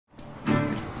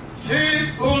She's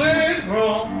fully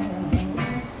grown.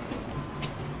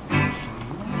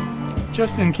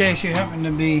 Just in case you happen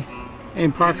to be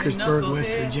in Parkersburg,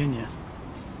 West Virginia.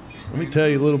 Let me tell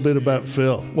you a little bit about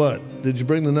Phil. What? Did you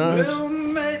bring the knives?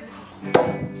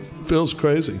 Phil's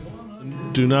crazy.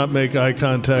 Do not make eye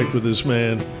contact with this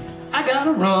man. I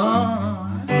gotta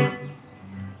run.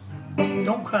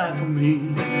 Don't cry for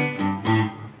me.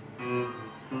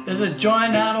 There's a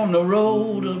joint out on the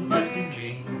road of busted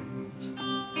dreams,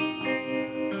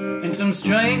 and some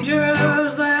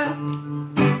strangers there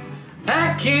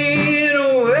I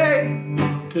can't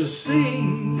wait to see.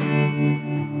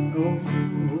 Oh,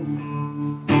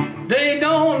 they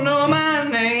don't know my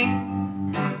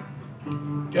name,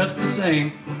 just the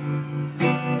same.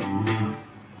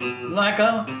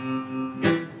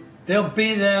 They'll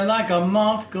be there like a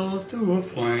moth goes to a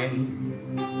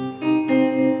flame.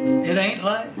 It ain't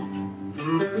life.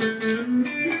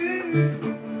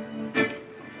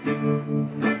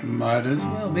 Might as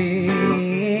well be.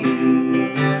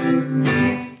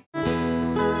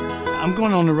 I'm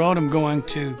going on the road. I'm going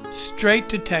straight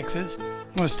to Texas.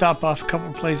 I'm going to stop off a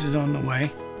couple places on the way.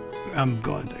 I'm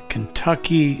going to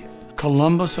Kentucky,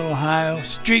 Columbus, Ohio,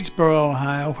 Streetsboro,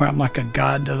 Ohio, where I'm like a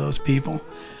god to those people.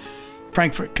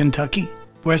 Frankfort, Kentucky,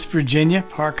 West Virginia,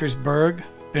 Parkersburg,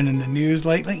 been in the news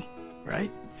lately,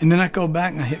 right? And then I go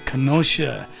back and I hit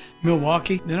Kenosha,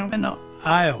 Milwaukee, then I'm in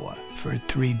Iowa for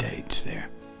 3 dates there.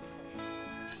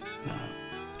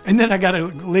 And then I got to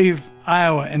leave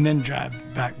Iowa and then drive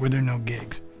back where there are no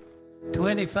gigs.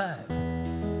 25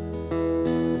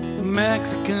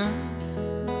 Mexicans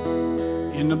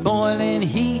in the boiling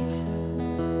heat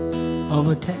of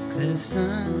a Texas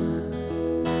sun,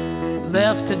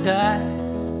 left to die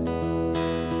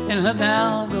in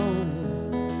Hidalgo,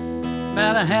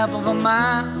 about a half of a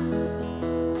mile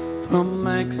from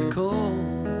Mexico.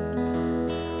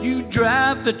 You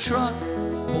drive the truck,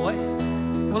 boy,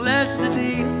 well that's the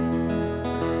deal.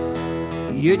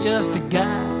 You're just a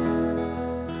guy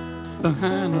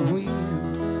behind the wheel.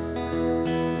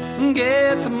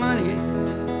 Get the money,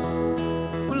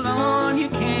 well on you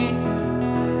can.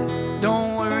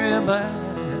 Don't worry about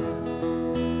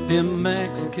them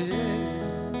Mexicans.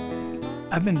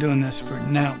 I've been doing this for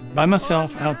now, by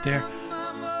myself out there.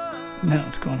 Now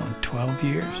it's going on 12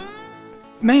 years.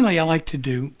 Mainly I like to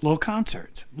do little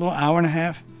concerts, little hour and a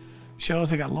half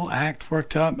shows. I got a little act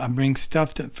worked up. I bring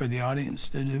stuff for the audience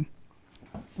to do.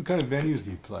 What kind of venues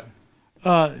do you play?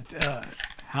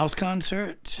 House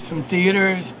concerts, some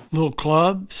theaters, little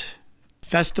clubs,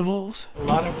 festivals, a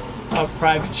lot of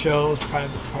private shows,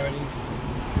 private parties.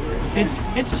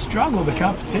 It's a struggle. The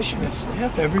competition is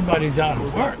stiff. Everybody's out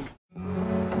of work.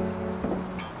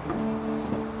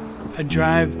 I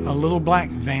drive a little black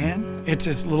van. It's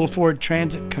this little Ford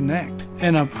Transit Connect,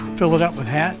 and I fill it up with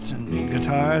hats and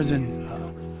guitars and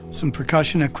some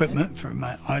percussion equipment for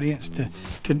my audience to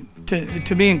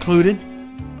be included,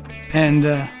 and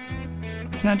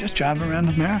I just drive around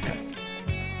America.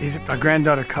 My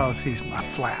granddaughter calls these my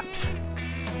flaps.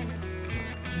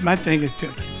 My thing is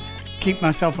to keep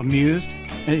myself amused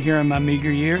here in my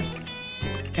meager years,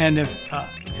 and if I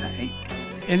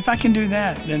can do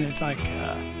that, then it's like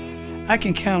I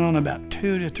can count on about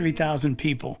 2,000 to 3,000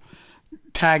 people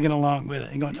tagging along with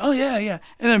it and going, oh yeah, yeah,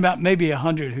 and then about maybe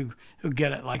 100 who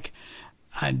get it like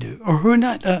I do, or who are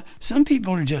not. Some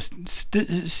people are just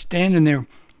standing there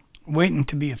waiting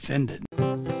to be offended.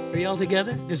 Are y'all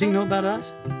together? Does he know about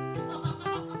us?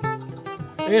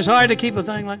 It's hard to keep a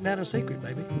thing like that a secret,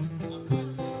 baby.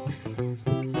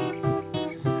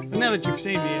 But now that you've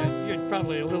seen me, you're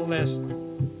probably a little less.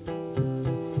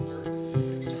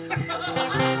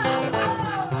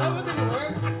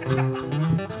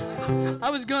 I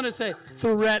was going to say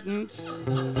threatened.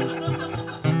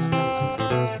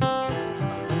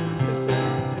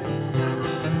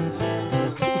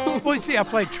 Well, you see, I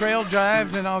play trail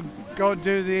drives, and I'll go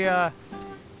do the,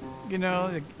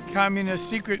 the Communist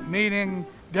Secret Meeting,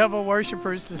 Devil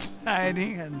Worshippers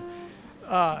Society, and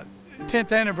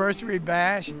 10th Anniversary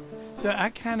Bash. So I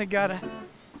kind of got to,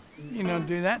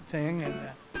 do that thing.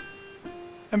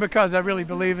 And because I really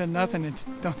believe in nothing and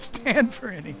don't stand for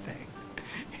anything.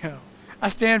 I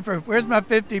stand for, where's my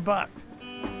 $50?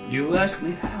 You ask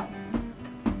me how,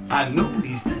 I know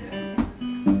he's there.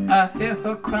 I hear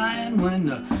her crying when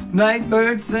the night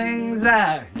bird sings.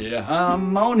 I hear her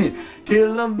moaning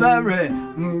till the very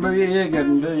break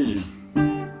of day.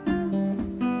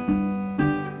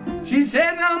 She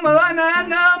said no more, no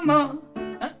more,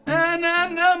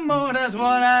 no more. That's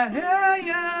what I hear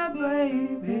your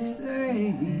baby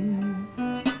say.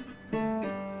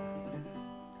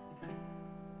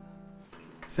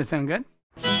 Does that sound good?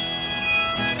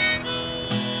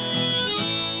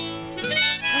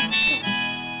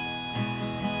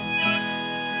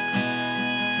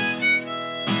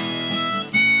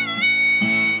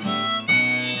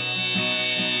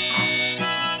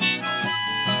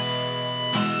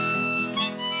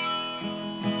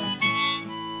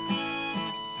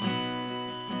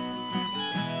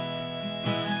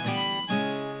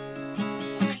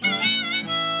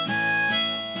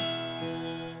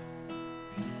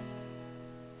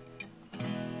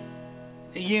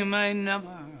 you may never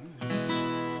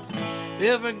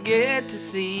ever get to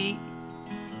see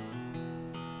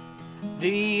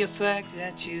the effect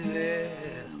that you have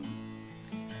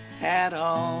had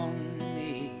on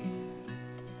me.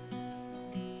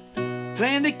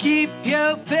 Plan to keep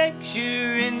your picture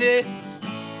in this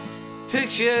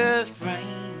picture frame.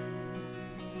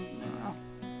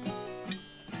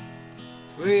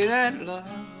 Pray that love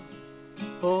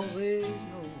always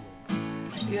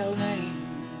knows your name.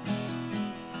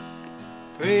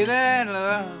 Pray that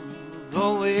love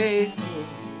always knows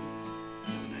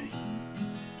your name.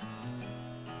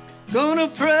 Gonna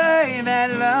pray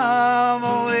that love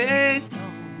always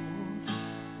knows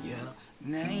your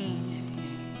name.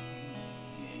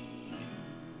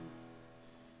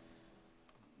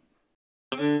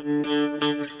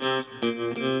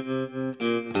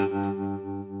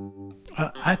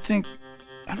 I think,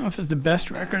 I don't know if it's the best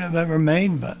record I've ever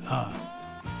made, but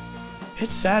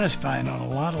it's satisfying on a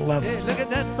lot of levels. Hey, look at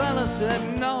that fella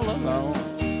sitting all alone.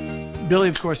 Billy,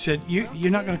 of course, said,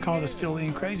 you're not going to call this Philly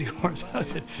and Crazy Horse. I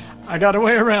said, I got a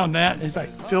way around that. It's like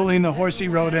Philly and the horse he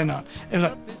rode in on. It was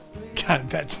like, God,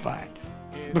 that's fine.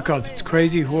 Because it's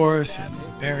Crazy Horse and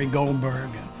Barry Goldberg.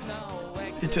 And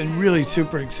it's a really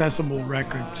super accessible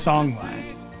record,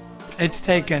 song-wise. It's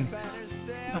taken,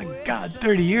 my God,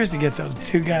 30 years to get those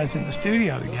two guys in the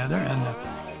studio together.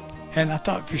 And I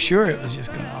thought for sure it was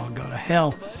just going to all go to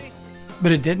hell.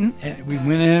 But it didn't. We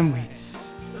went in,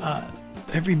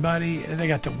 everybody, they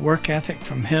got the work ethic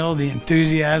from Hill, the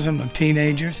enthusiasm of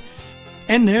teenagers,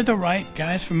 and they're the right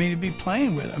guys for me to be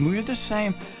playing with. I mean, we're the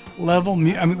same level.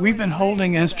 I mean, we've been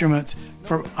holding instruments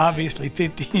for obviously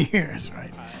 50 years,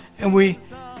 right? And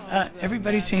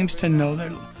everybody seems to know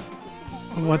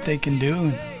what they can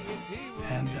do,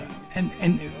 and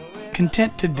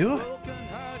content to do it.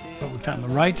 But we found the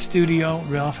right studio.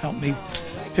 Ralph helped me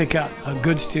pick out a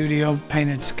good studio,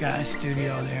 Painted Sky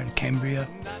Studio there in Cambria.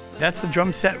 That's the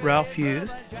drum set Ralph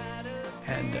used,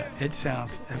 and the kit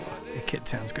sounds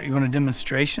great. You want a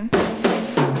demonstration?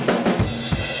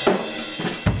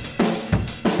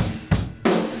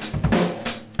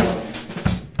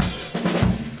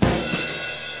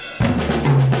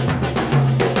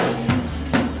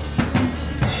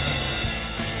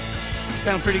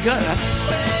 Sound pretty good,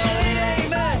 huh?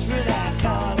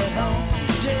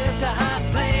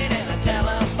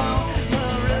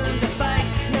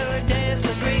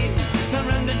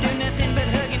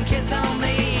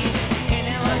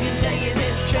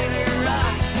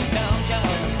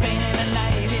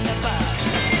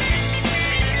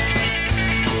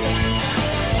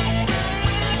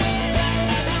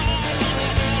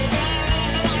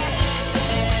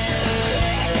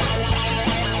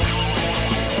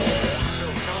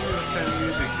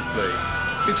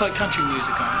 We play country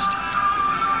music, Ernest.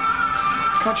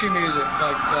 Country music,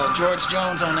 like George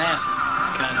Jones on acid,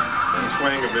 kind of. And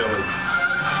Swangabilly.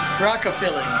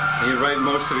 Rockabilly. And you write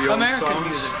most of your American own songs?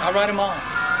 music. I write them all.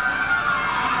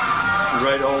 You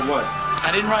write all what?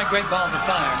 I didn't write Great Balls of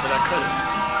Fire, but I could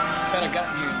have. If I'd have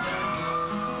gotten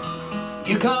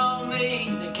here. You call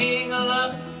me the king of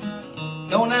love.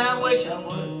 Don't I wish I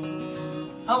would.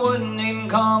 I wouldn't even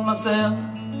call myself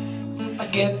a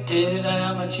gifted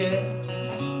amateur.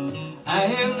 I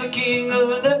am the king of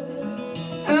a nut,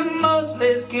 and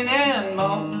mostly skin and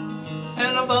bone,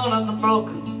 and a bone of the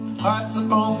broken, hearts are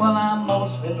broke while I'm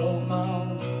mostly broke my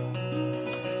own.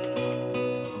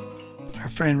 Our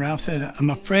friend Ralph said, I'm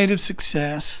afraid of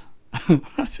success.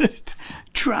 I said,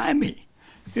 try me.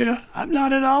 You know, I'm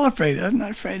not at all afraid. I'm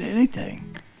not afraid of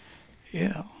anything, you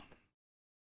know.